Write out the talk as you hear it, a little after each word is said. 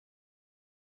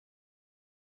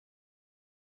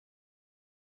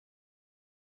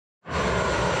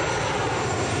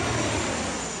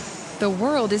The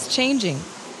world is changing.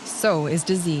 So is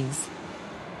disease.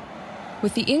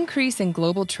 With the increase in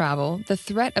global travel, the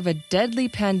threat of a deadly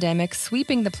pandemic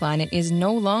sweeping the planet is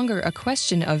no longer a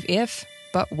question of if,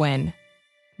 but when.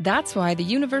 That's why the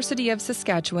University of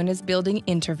Saskatchewan is building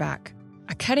InterVac,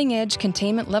 a cutting-edge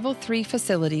containment Level 3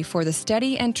 facility for the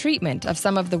study and treatment of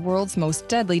some of the world's most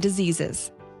deadly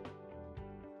diseases.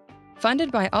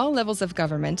 Funded by all levels of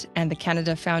government and the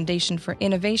Canada Foundation for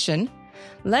Innovation,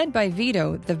 led by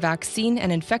VIDO, the Vaccine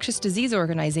and Infectious Disease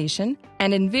Organization,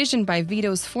 and envisioned by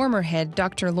VIDO's former head,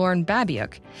 Dr. Lorne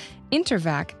Babiuk,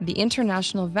 InterVac, the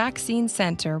International Vaccine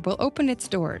Centre, will open its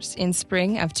doors in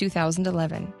spring of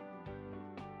 2011.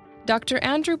 Dr.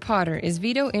 Andrew Potter is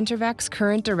VIDO InterVac's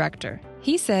current director.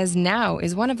 He says now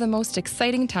is one of the most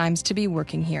exciting times to be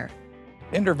working here.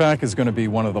 InterVac is going to be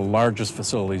one of the largest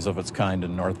facilities of its kind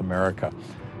in North America.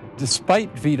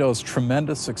 Despite VIDO's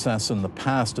tremendous success in the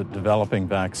past at developing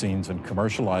vaccines and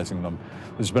commercializing them,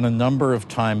 there's been a number of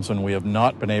times when we have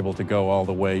not been able to go all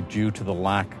the way due to the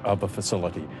lack of a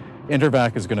facility.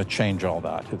 InterVac is going to change all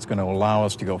that. It's going to allow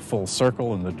us to go full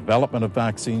circle in the development of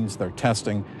vaccines, their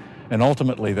testing, and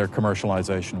ultimately their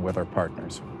commercialization with our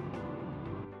partners.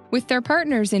 With their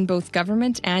partners in both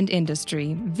government and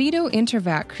industry, VIDO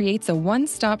InterVac creates a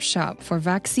one-stop shop for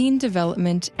vaccine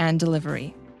development and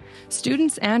delivery.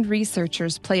 Students and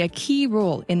researchers play a key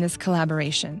role in this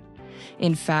collaboration.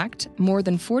 In fact, more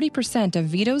than 40% of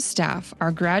VIDO's staff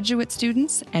are graduate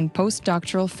students and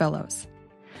postdoctoral fellows.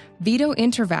 VIDO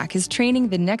InterVac is training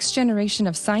the next generation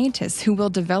of scientists who will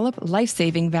develop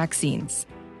life-saving vaccines.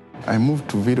 I moved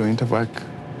to VIDO InterVac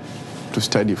to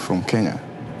study from Kenya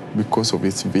because of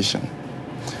its vision.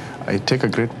 I take a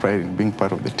great pride in being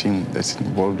part of the team that's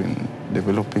involved in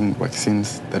developing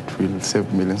vaccines that will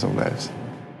save millions of lives.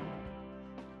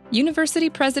 University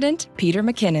President Peter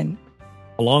McKinnon.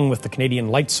 Along with the Canadian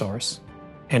Light Source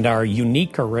and our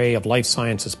unique array of life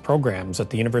sciences programs at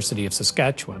the University of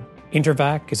Saskatchewan,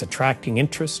 InterVac is attracting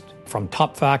interest from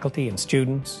top faculty and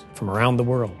students from around the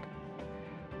world.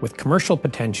 With commercial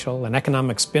potential and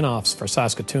economic spin-offs for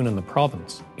Saskatoon and the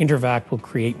province, InterVac will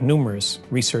create numerous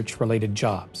research-related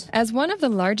jobs. As one of the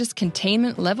largest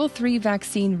containment Level 3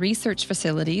 vaccine research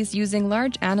facilities using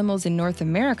large animals in North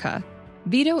America,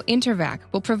 VIDO InterVac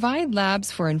will provide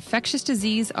labs for infectious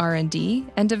disease R&D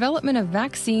and development of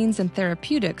vaccines and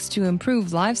therapeutics to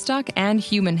improve livestock and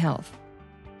human health.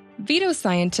 VIDO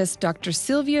scientist Dr.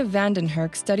 Sylvia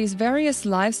Vandenherk studies various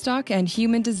livestock and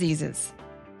human diseases.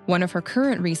 One of her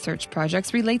current research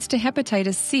projects relates to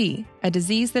hepatitis C, a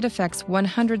disease that affects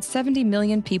 170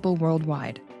 million people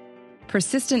worldwide.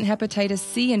 Persistent hepatitis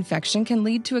C infection can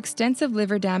lead to extensive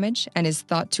liver damage and is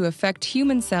thought to affect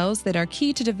human cells that are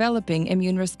key to developing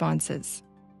immune responses.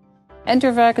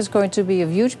 InterVac is going to be of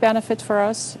huge benefit for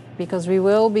us because we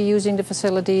will be using the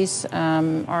facilities.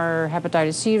 Our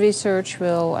hepatitis C research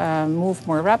will move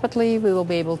more rapidly. We will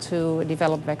be able to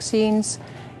develop vaccines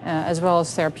as well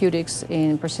as therapeutics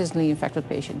in persistently infected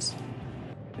patients.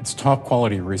 It's top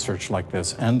quality research like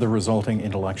this and the resulting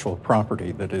intellectual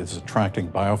property that is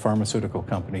attracting biopharmaceutical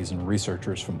companies and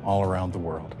researchers from all around the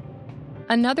world.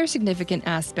 Another significant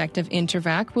aspect of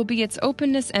InterVac will be its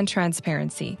openness and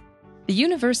transparency. The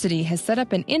university has set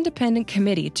up an independent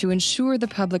committee to ensure the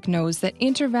public knows that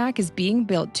InterVac is being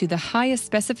built to the highest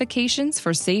specifications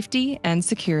for safety and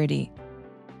security.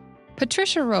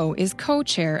 Patricia Rowe is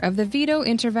co-chair of the VIDO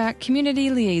InterVac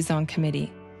Community Liaison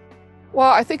Committee. Well,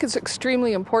 I think it's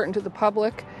extremely important to the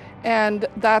public, and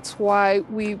that's why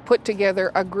we put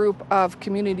together a group of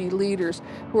community leaders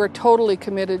who are totally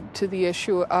committed to the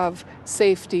issue of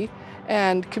safety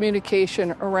and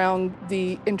communication around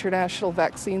the International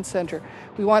Vaccine Centre.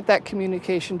 We want that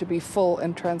communication to be full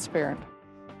and transparent.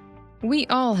 We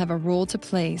all have a role to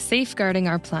play safeguarding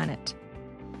our planet.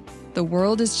 The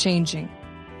world is changing,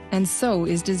 and so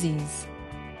is disease.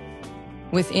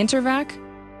 With InterVac,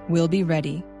 we'll be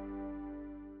ready.